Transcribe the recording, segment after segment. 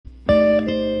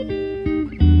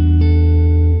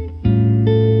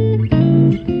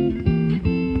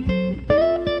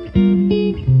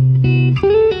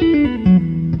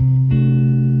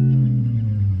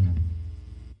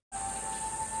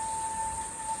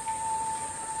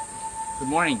Good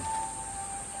morning.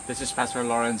 This is Pastor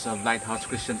Lawrence of Lighthouse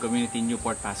Christian Community,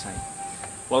 Newport, Pasay,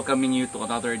 welcoming you to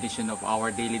another edition of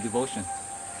our daily devotion.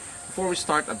 Before we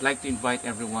start, I'd like to invite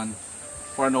everyone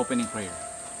for an opening prayer.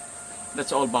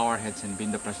 Let's all bow our heads and be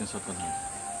in the presence of the Lord.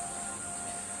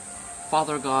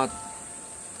 Father God,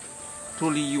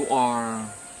 truly you are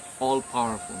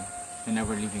all-powerful and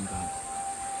ever-living God,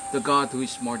 the God who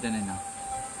is more than enough,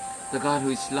 the God who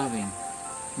is loving,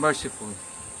 merciful,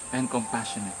 and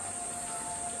compassionate.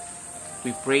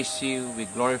 We praise you, we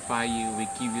glorify you, we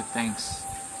give you thanks.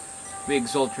 We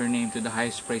exalt your name to the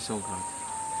highest praise, O God.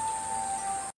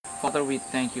 Father, we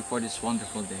thank you for this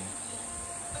wonderful day.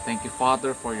 Thank you,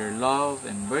 Father, for your love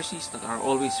and mercies that are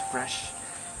always fresh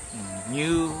and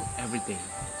new every day.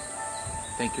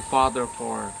 Thank you, Father,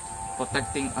 for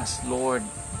protecting us, Lord,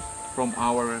 from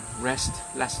our rest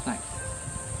last night.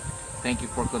 Thank you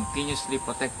for continuously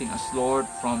protecting us, Lord,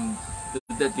 from the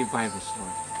deadly virus,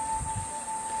 Lord.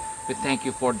 We thank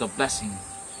you for the blessing.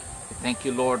 We thank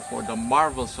you, Lord, for the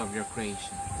marvels of your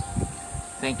creation.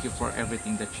 Thank you for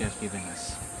everything that you have given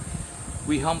us.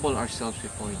 We humble ourselves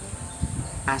before you,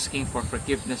 asking for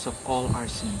forgiveness of all our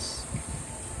sins,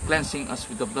 cleansing us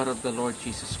with the blood of the Lord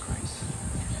Jesus Christ,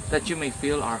 that you may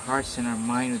fill our hearts and our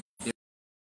mind with your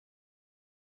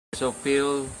Spirit. So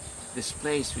fill this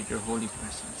place with your holy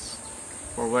presence,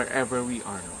 for wherever we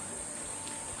are, Lord.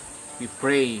 We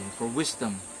pray for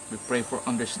wisdom. We pray for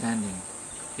understanding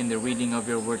in the reading of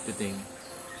your word today.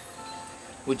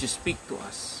 Would you speak to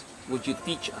us? Would you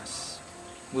teach us?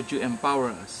 Would you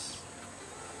empower us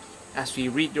as we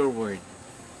read your word?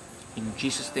 In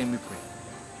Jesus' name we pray.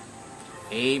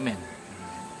 Amen.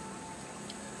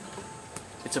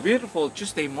 It's a beautiful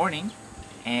Tuesday morning,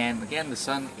 and again the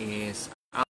sun is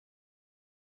out.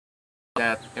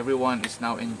 That everyone is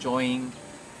now enjoying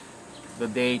the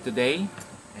day today,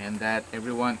 and that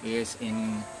everyone is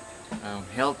in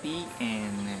healthy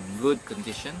and in good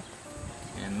condition,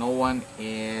 and no one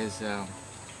is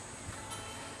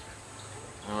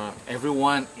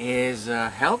everyone is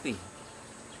healthy,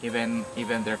 even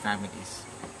their families.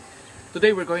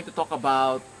 Today we're going to talk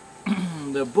about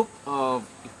the book of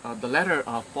the letter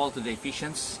of Paul to the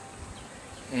Ephesians,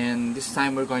 and this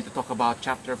time we're going to talk about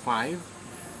chapter 5,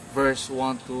 verse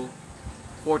 1 to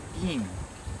 14.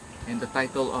 And the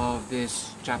title of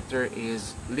this chapter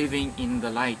is Living in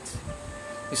the Light.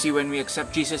 You see, when we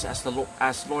accept Jesus as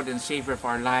Lord and Savior of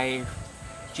our life,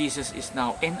 Jesus is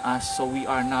now in us, so we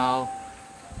are now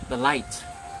the light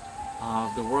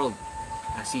of the world.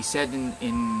 As he said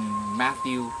in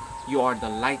Matthew, you are the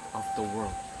light of the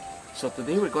world. So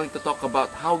today we're going to talk about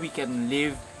how we can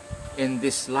live in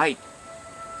this light.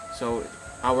 So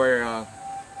our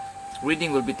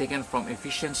reading will be taken from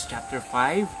Ephesians chapter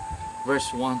 5,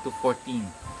 verse 1 to 14.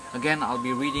 Again, I'll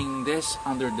be reading this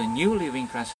under the New Living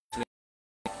Translation.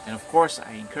 And of course,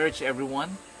 I encourage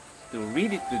everyone to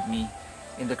read it with me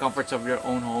in the comforts of your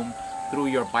own home through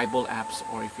your Bible apps,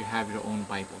 or if you have your own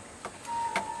Bible.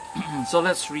 So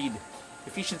let's read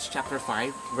Ephesians chapter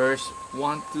 5, verse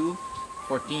 1 to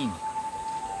 14.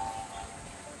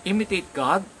 Imitate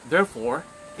God, therefore,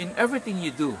 in everything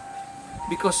you do,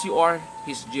 because you are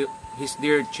His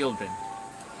dear children.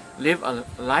 Live a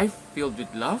life filled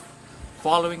with love,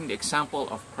 following the example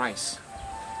of Christ.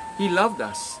 He loved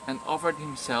us and offered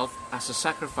Himself as a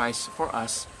sacrifice for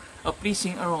us, a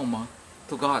pleasing aroma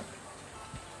to God.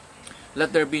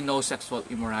 Let there be no sexual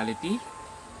immorality,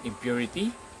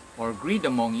 impurity, or greed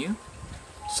among you.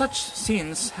 Such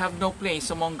sins have no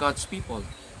place among God's people.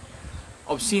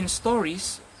 Obscene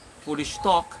stories, foolish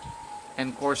talk,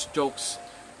 and coarse jokes,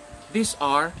 these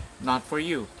are not for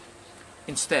you.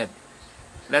 Instead,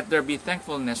 let there be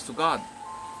thankfulness to God.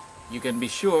 You can be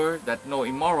sure that no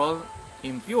immoral,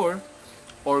 impure,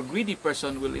 or greedy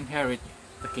person will inherit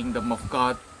the kingdom of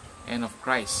God and of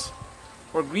Christ.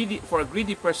 For a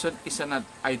greedy person is an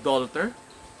idolater,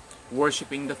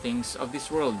 worshipping the things of this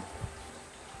world.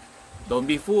 Don't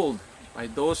be fooled by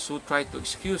those who try to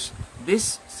excuse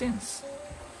these sins,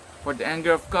 for the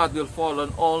anger of God will fall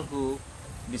on all who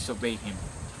disobey Him.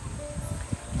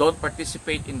 Don't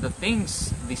participate in the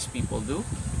things these people do,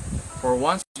 for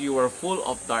once you were full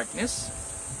of darkness,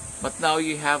 but now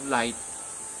you have light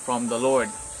from the Lord.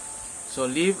 So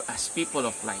live as people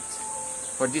of light.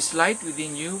 For this light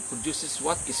within you produces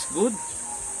what is good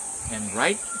and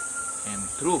right and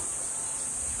true.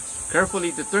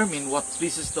 Carefully determine what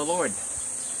pleases the Lord.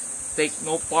 Take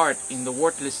no part in the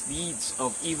worthless deeds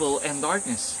of evil and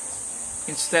darkness.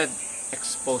 Instead,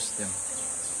 expose them.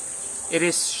 It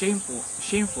is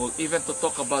shameful even to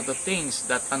talk about the things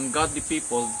that ungodly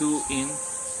people do in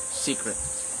secret.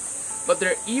 But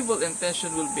their evil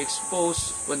intention will be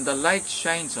exposed when the light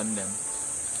shines on them.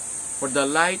 For the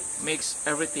light makes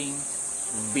everything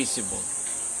visible.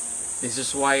 This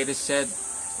is why it is said,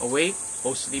 "Awake,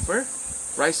 O sleeper,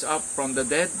 rise up from the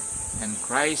dead, and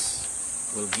Christ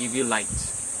will give you light."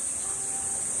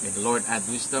 May the Lord add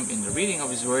wisdom in the reading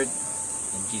of His Word.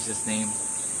 In Jesus' name,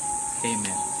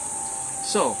 Amen.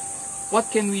 So, what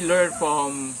can we learn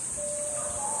from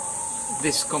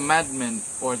this commandment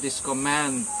or this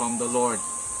command from the Lord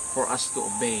for us to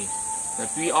obey?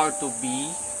 That we are to be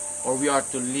or we are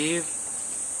to live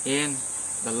in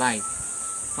the light.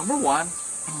 Number one,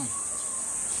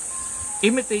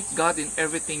 imitate God in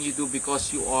everything you do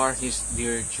because you are His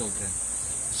dear children.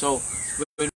 So,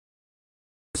 when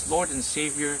His Lord and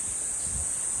Savior,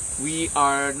 we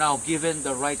are now given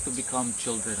the right to become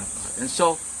children of God. And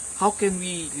so, how can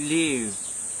we live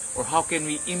or how can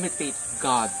we imitate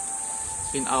God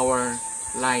in our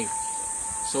life?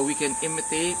 So we can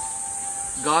imitate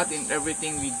God in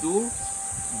everything we do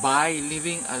by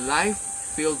living a life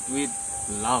filled with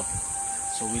love.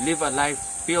 So we live a life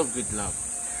filled with love.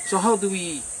 So how do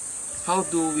we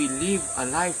live a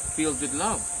life filled with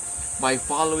love? By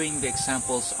following the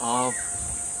examples of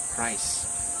Christ.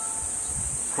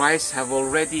 Christ have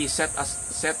already set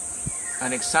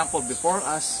an example before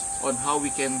us on how we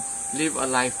can live a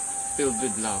life filled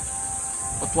with love.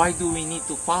 But why do we need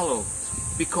to follow?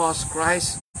 Because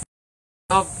Christ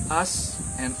loved us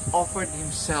and offered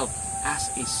Himself as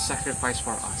a sacrifice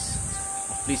for us,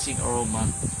 a pleasing aroma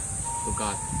to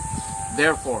God.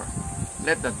 Therefore,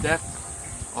 let the death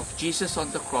of Jesus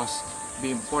on the cross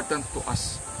be important to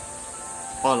us,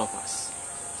 all of us.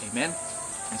 Amen?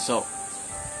 And so,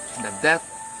 the death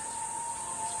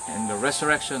and the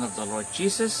resurrection of the Lord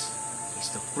Jesus is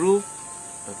the proof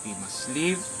that we must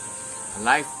live a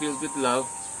life filled with love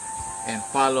and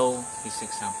follow His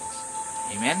examples.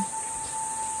 Amen?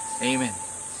 Amen.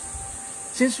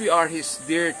 Since we are His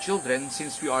dear children,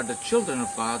 since we are the children of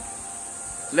God,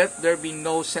 let there be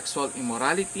no sexual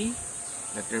immorality,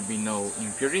 let there be no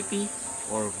impurity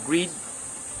or greed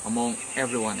among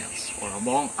everyone else or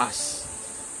among us.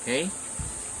 Okay?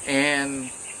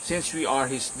 And since we are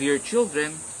His dear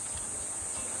children,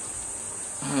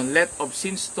 let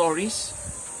obscene stories,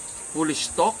 foolish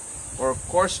talk, or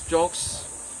coarse jokes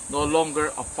no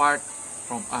longer a part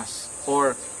from us.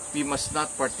 Or we must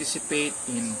not participate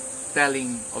in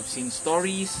telling obscene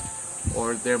stories,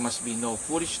 or there must be no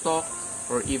foolish talk,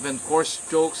 or even coarse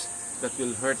jokes that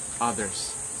will hurt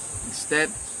others. Instead,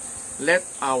 let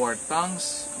our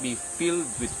tongues be filled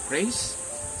with praise.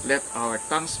 Let our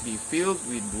tongues be filled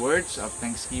with words of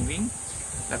thanksgiving.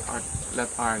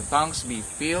 Let our tongues be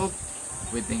filled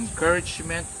with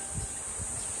encouragement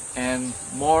and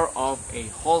more of a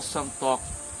wholesome talk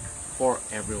for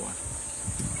everyone.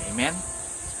 Amen?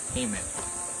 Amen.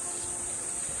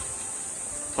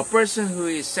 A person who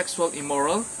is sexual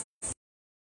immoral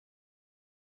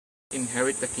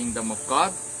inherit the kingdom of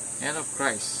God and of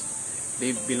Christ.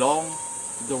 They belong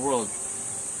to the world.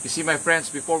 You see, my friends,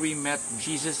 before we met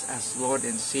Jesus as Lord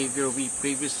and Savior, we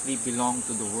previously belonged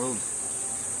to the world.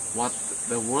 What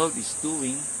the world is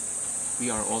doing,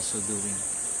 we are also doing.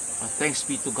 But thanks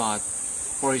be to God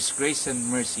for His grace and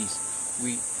mercies.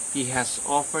 He has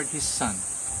offered His Son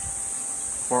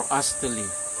for us to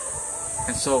live.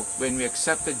 And so, when we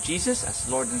accepted Jesus as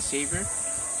Lord and Savior,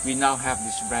 we now have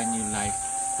this brand new life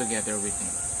together with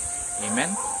Him.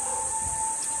 Amen?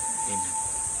 Amen.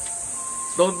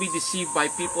 Don't be deceived by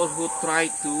people who try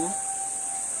to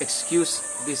excuse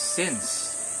these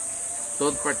sins.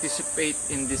 Don't participate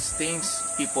in these things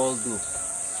people do.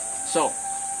 So,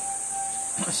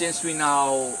 since we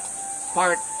now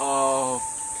part of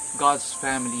God's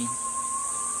family,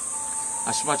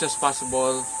 as much as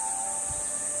possible,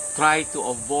 try to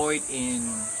avoid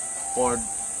or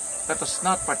let us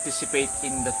not participate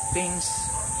in the things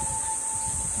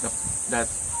that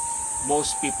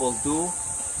most people do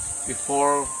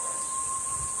before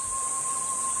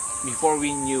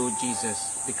we knew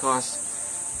Jesus, because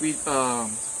the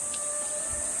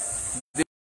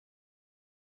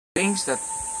things that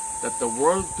the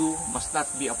world do must not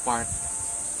be a part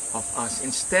of us.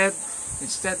 Instead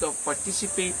of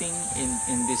participating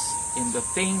in the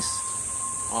things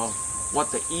of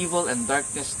what the evil and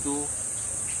darkness do,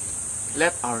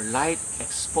 let our light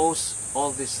expose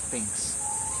all these things.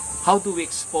 How do we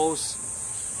expose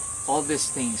all these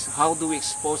things? How do we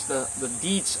expose the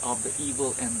deeds of the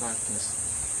evil and darkness?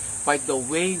 By the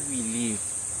way we live.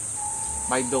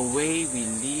 By the way we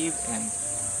live and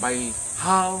by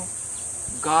how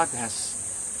God has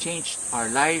changed our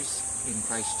lives in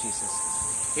Christ Jesus.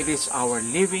 It is our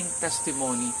living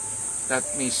testimony that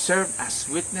may serve as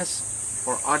witness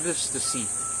for others to see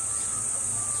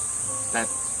that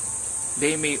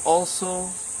they may also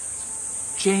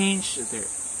change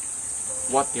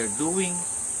what they're doing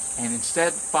and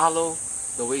instead follow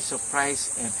the ways of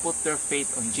Christ and put their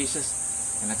faith on Jesus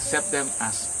and accept them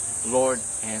as Lord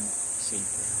and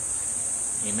Savior.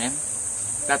 Amen?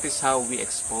 That is how we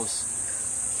expose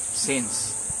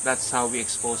sins. That's how we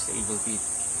expose the evil deed.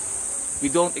 We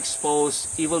don't expose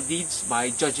evil deeds by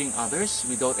judging others.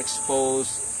 We don't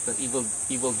expose the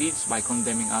evil deeds by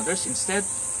condemning others. Instead,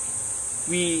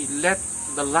 we let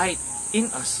the light in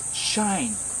us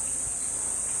shine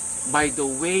by the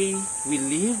way we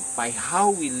live, by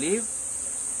how we live.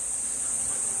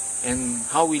 And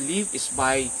how we live is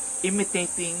by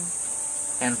imitating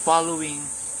and following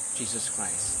Jesus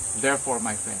Christ. Therefore,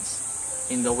 my friends,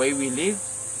 in the way we live,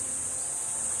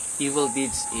 evil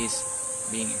deeds is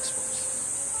being exposed.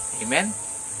 Amen?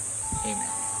 Amen.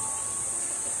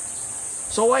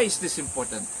 So why is this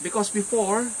important? Because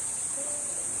before,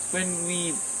 when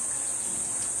we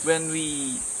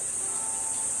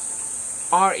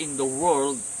are in the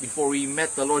world, before we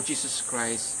met the Lord Jesus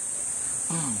Christ,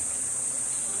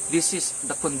 this is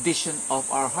the condition of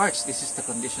our hearts. This is the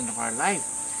condition of our life.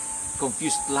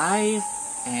 Confused life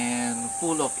and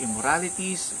full of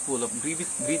immoralities, full of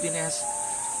greediness,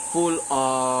 full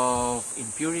of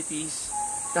impurities.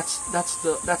 That's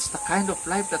the kind of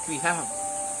life that we have.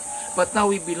 But now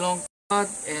we belong to God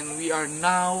and we are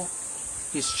now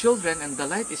His children and the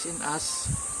light is in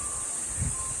us.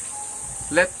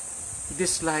 Let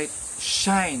this light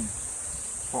shine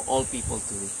for all people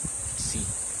to see.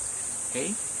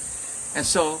 Okay? And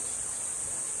so,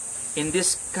 in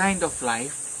this kind of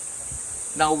life,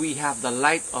 now we have the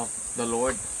light of the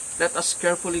Lord. Let us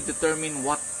carefully determine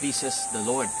what pleases the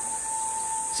Lord,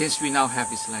 since we now have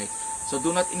His light. So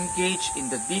do not engage in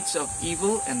the deeds of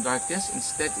evil and darkness.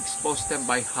 Instead, expose them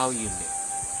by how you live.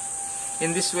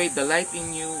 In this way, the light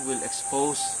in you will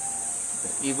expose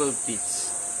the evil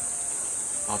deeds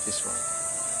of this world.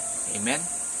 Amen?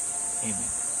 Amen.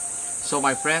 So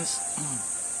my friends,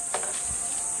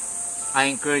 I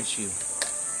encourage you,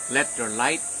 let your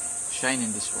light shine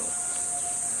in this world.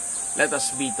 Let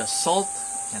us be the salt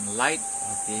and light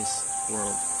of this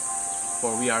world.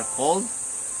 For we are called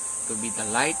to be the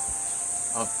light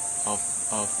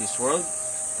of this world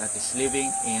that is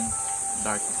living in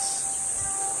darkness.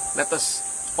 Let us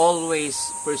always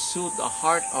pursue the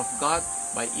heart of God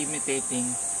by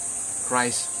imitating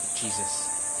Christ Jesus.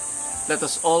 Let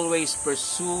us always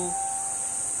pursue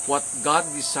what God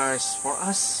desires for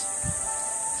us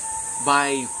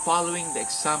by following the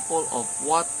example of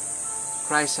what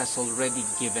Christ has already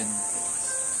given to us.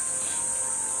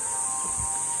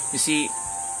 You see,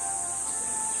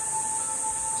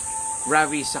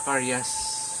 Ravi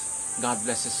Zacharias, God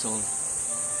bless his soul,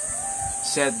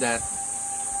 said that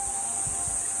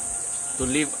to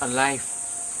live a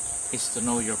life is to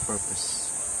know your purpose.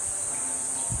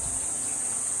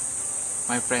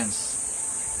 My friends,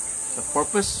 the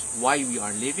purpose why we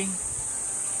are living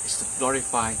is to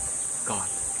glorify God.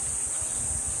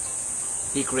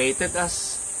 He created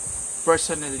us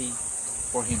personally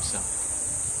for Himself,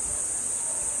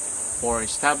 for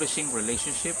establishing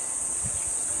relationship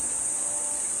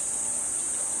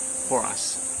for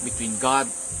us, between God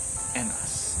and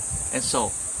us. And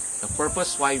so, the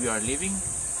purpose why we are living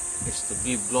is to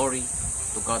give glory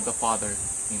to God the Father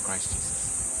in Christ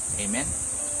Jesus. Amen?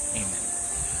 Amen.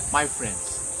 My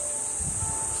friends,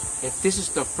 if this is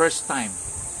the first time,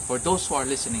 for those who are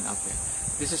listening out there,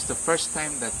 this is the first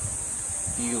time that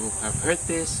you have heard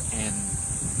this and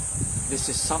this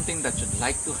is something that you'd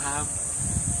like to have,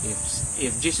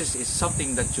 if Jesus is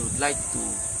something that you would like to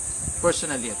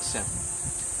personally accept,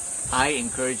 I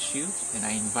encourage you and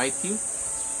I invite you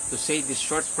to say this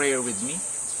short prayer with me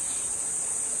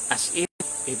as if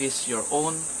it is your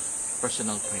own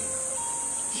personal prayer.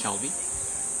 Shall we?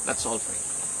 Let's all pray.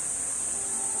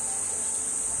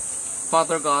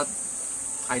 Father God,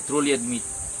 I truly admit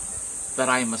that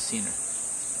I am a sinner.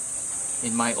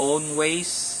 In my own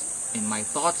ways, in my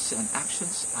thoughts and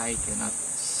actions, I cannot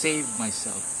save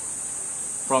myself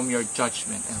from your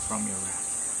judgment and from your wrath.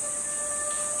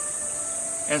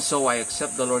 And so I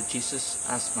accept the Lord Jesus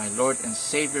as my Lord and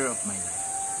Savior of my life.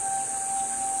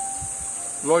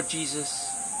 Lord Jesus,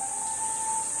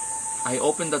 I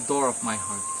open the door of my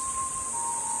heart.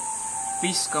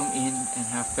 Please come in and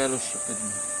have fellowship with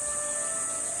me.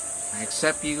 I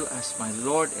accept you as my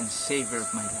Lord and Savior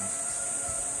of my life.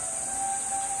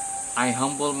 I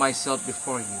humble myself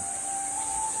before you,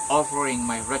 offering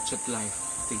my wretched life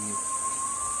to you.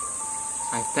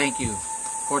 I thank you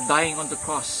for dying on the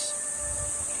cross,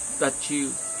 that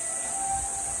you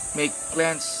may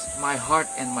cleanse my heart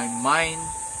and my mind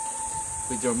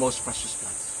with your most precious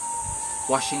blood.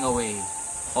 washing away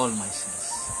all my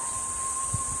sins.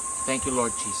 Thank you,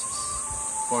 Lord Jesus,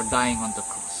 for dying on the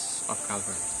cross of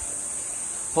Calvary.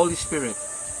 Holy Spirit,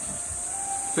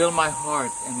 fill my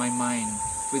heart and my mind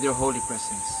with your holy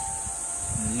presence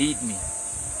and lead me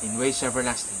in ways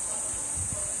everlasting.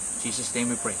 In Jesus' name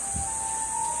we pray.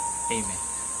 Amen.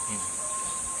 Amen.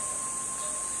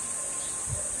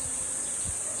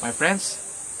 My friends,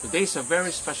 today is a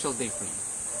very special day for you.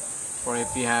 For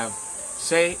if you have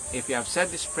said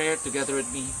this prayer together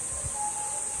with me,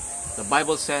 the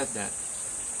Bible said that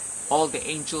all the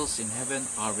angels in heaven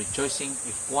are rejoicing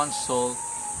if one soul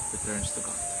returns to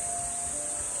God.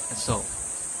 And so,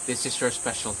 this is your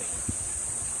special day.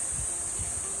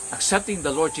 Accepting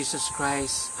the Lord Jesus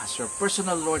Christ as your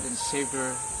personal Lord and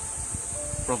Savior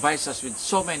provides us with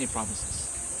so many promises.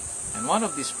 And one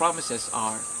of these promises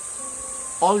are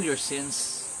all your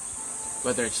sins,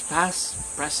 whether it's past,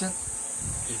 present,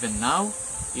 even now,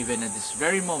 even at this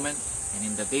very moment, and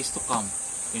in the days to come,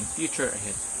 in future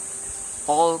ahead,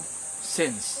 all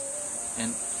sins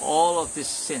and all of these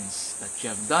sins that you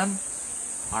have done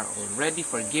are already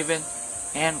forgiven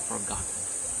and forgotten.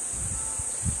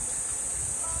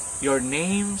 Your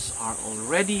names are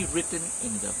already written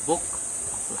in the book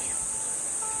of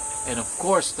life. And of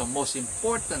course, the most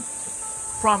important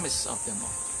promise of them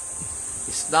all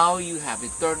is now you have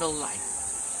eternal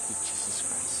life with Jesus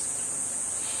Christ.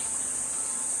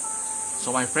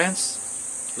 So my friends,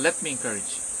 let me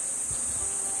encourage you.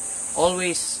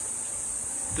 Always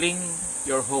cling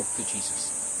your hope to Jesus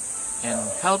and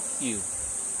help you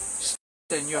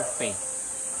strengthen your faith,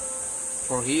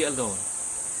 for He alone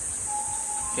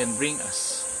can bring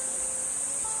us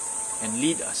and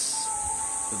lead us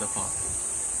to the Father.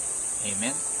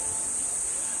 Amen.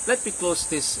 Let me close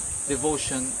this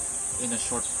devotion in a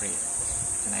short prayer.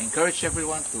 And I encourage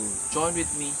everyone to join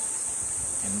with me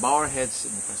and bow our heads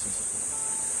in the presence of God.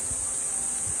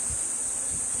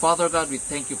 Father God, we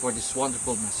thank you for this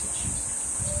wonderful message.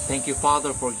 Thank you,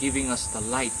 Father, for giving us the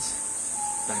light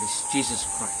that is Jesus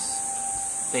Christ.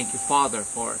 Thank you, Father,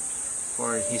 for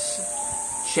His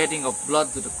shedding of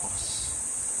blood to the cross.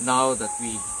 Now that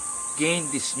we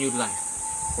gain this new life,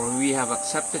 for we have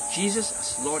accepted Jesus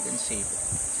as Lord and Savior.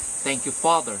 Thank you,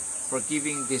 Father, for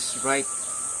giving this right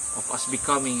of us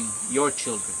becoming your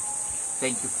children.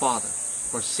 Thank you, Father,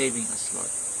 for saving us, Lord,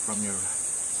 from your wrath.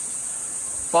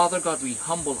 Father God, we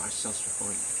humble ourselves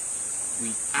before you.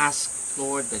 We ask,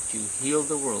 Lord, that you heal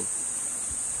the world,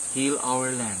 heal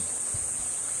our land,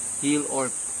 heal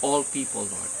all people,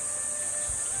 Lord,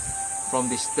 from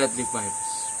this deadly virus.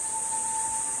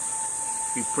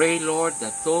 We pray, Lord,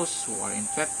 that those who are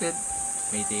infected,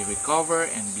 may they recover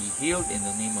and be healed in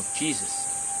the name of Jesus.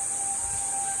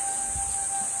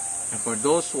 And for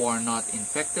those who are not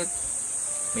infected,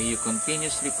 may you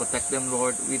continuously protect them,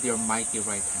 Lord, with your mighty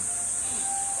right hand.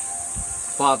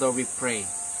 Father, we pray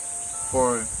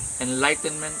for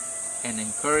enlightenment and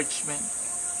encouragement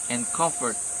and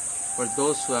comfort for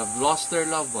those who have lost their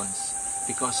loved ones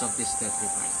because of this deadly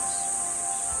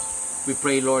virus. We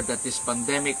pray, Lord, that this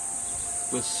pandemic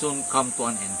will soon come to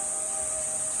an end.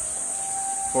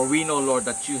 For we know, Lord,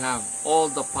 that you have all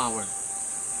the power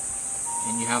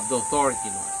and you have the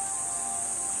authority, Lord,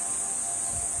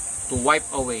 to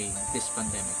wipe away this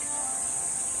pandemic.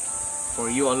 For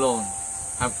you alone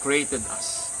have created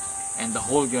us and the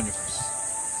whole universe.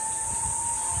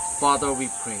 Father, we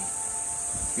pray.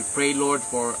 We pray, Lord,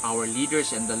 for our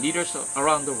leaders and the leaders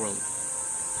around the world.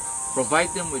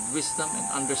 Provide them with wisdom and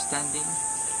understanding,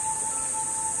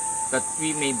 that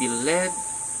we may be led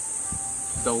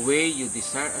the way you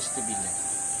desire us to be led.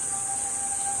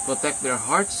 Protect their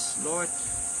hearts, Lord,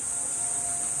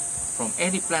 from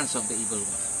any plans of the evil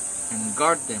one, and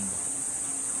guard them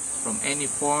from any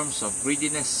forms of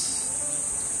greediness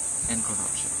and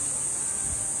corruption.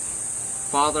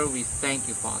 Father, we thank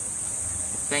you, Father.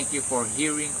 We thank you for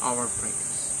hearing our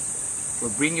prayers. We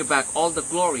bring you back all the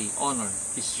glory, honor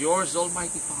is yours,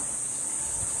 Almighty Father,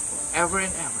 forever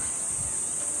and ever.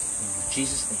 In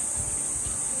Jesus' name.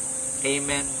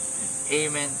 Amen, and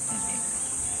amen, and amen.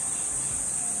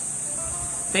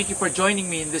 Thank you for joining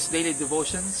me in this daily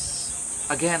devotions.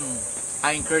 Again,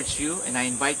 I encourage you and I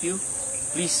invite you,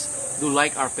 please do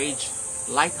like our page,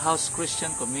 Lighthouse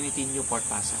Christian Community Newport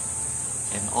Pasay,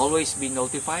 and always be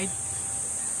notified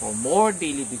for more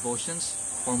daily devotions,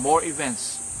 for more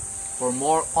events, for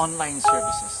more online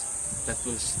services that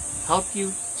will help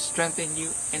you, strengthen you,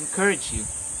 encourage you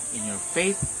in your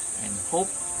faith and hope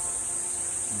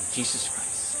in Jesus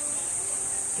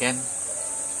Christ. Again,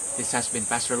 this has been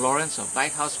Pastor Lawrence of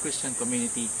Lighthouse Christian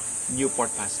Community, Newport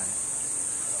Pasay.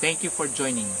 Thank you for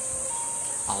joining me.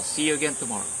 I'll see you again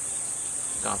tomorrow.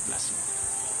 God bless you.